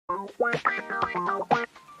So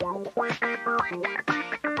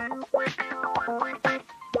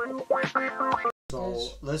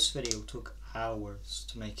this video took hours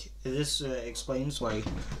to make. This explains why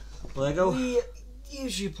Lego. We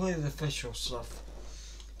usually play the official stuff.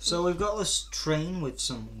 So we've got this train with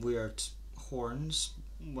some weird horns,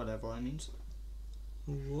 whatever that means.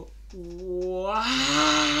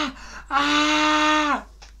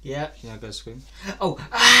 Yeah, I gotta scream. Oh,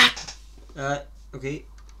 okay.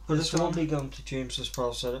 But this won't be going to James's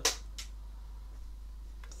pro setup.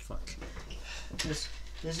 Fuck. This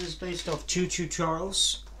is based off Choo Choo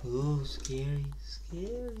Charles. Oh, scary,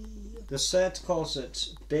 scary. The set calls it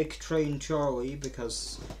Big Train Charlie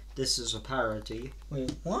because this is a parody.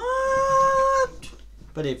 Wait, what?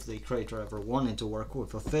 But if the creator ever wanted to work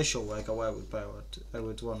with official Lego, I would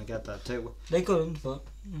want to get that too. They couldn't, but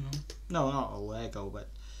you know. No, not a Lego, but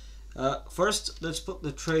first let's put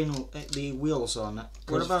the train, the wheels on it.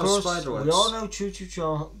 What about spider webs? We all know Choo Choo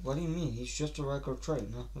Charlie. What do you mean? He's just a regular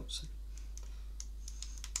train, huh? Oops.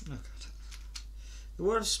 Oh god. The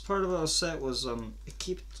worst part about the set was it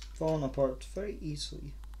kept falling apart very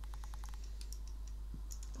easily.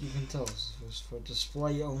 You can tell this was for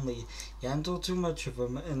display only. You handle too much of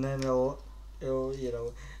him, and then it'll you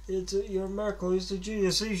know, your Merkel is the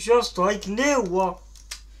genius. He's just like new.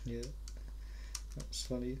 Yeah, that's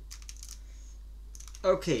funny.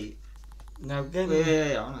 Okay, now get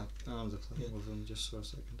yeah. I'm the play with him just for a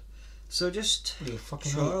second. So just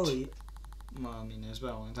Charlie. Well, I mean, it's been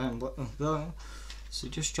a long time, but so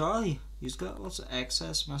just Charlie. He's got lots of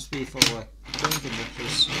excess. Must be for like drinking with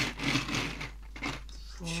this.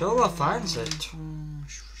 Shola finds it.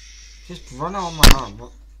 Just run on my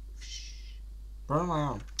arm. Run on my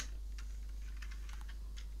arm.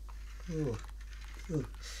 Ooh.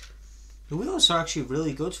 The wheels are actually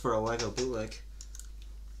really good for a Lego bootleg.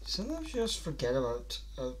 Sometimes you just forget about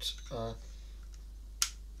Lego.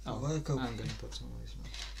 I'm gonna put some of these on.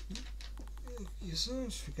 You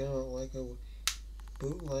sometimes forget about Lego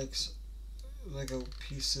bootlegs, Lego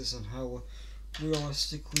pieces, and how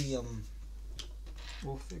realistically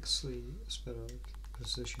We'll fix the aesthetic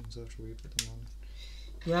positions after we put them on.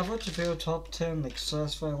 Yeah, what's your favorite top 10 like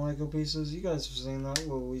satisfying Lego pieces? You guys have seen that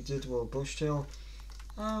what we did with Bushtail.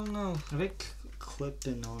 I don't know. I think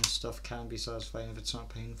clipping on stuff can be satisfying if it's not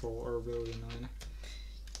painful or really annoying.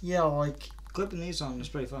 Yeah, like clipping these on is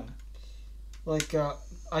pretty fun. Like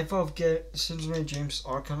I thought of since me and James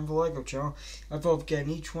are kind of a Lego channel, I thought of getting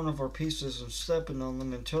each one of our pieces and stepping on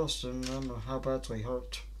them and toasting them and how badly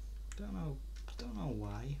hurt. Don't know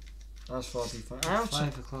why. That's probably fun.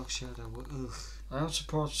 5 o'clock shadow. Ugh. I don't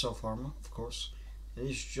support self-harm, of course. It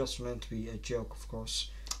is just meant to be a joke, of course.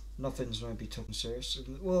 Nothing's meant to be taken serious.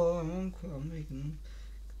 Well, I'm making.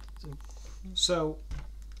 So,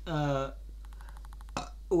 we're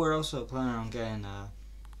also planning on getting a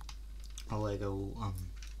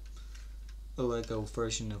Lego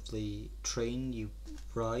version of the train you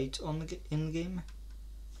ride on in the game.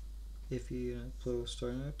 If you play with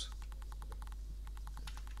starting out.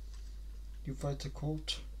 You fight the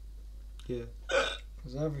cult? Yeah.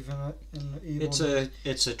 Because everything in the evil...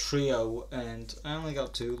 It's a trio, and I only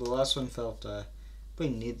got 2. The last one felt, we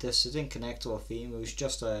need this. It didn't connect to a theme. It was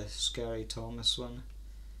just a scary Thomas one.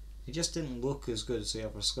 It just didn't look as good as the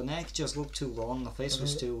others. The neck just looked too long. The face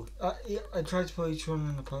was too... yeah, I tried to put each one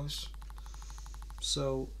in the post.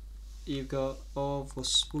 So, you've got all the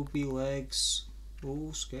swoopy legs.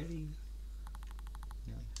 Oh, scary.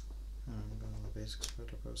 Yeah. I don't know the basic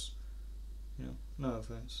spider pose. You know, no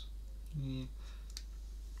offense. Yeah.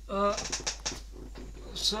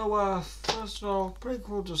 So first of all, pretty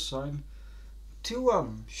cool design.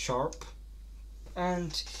 2 sharp,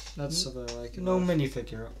 and that's what I like. No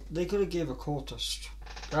minifigure. They could have gave a cultist.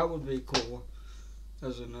 That would be cool.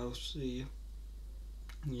 As a nose, you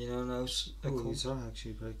know, nose. These are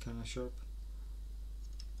actually kind of sharp.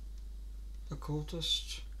 A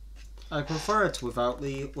cultist. I prefer it without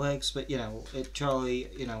the legs, but you know, Charlie.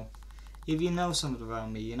 You know. If you know something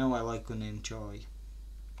about me, you know I like the name Charlie.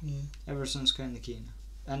 Yeah. Ever since Kind of Keen.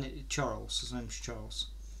 And Charles, his name's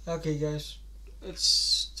Charles. Okay, guys.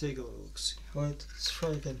 Let's take a look. Wait, let's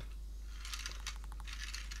try again.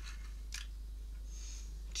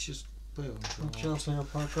 Just play on for a while. Chelsea or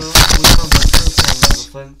Parker. We come back to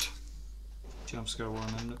the Jump scare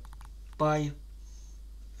 1 minute. Bye.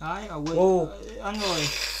 I will. Whoa. I'm going.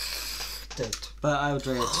 Dead. But I would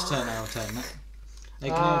rate it 10 out of 10.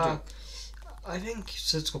 I think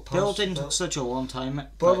it's got built-in took such a long time,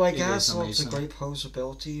 but like it has lots of great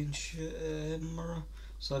posability and shit.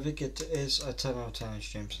 So I think it is a 10 out of 10 as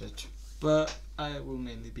James said. But I will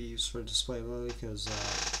mainly be used for display because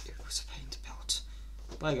it was a pain to build.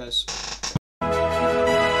 Bye, guys.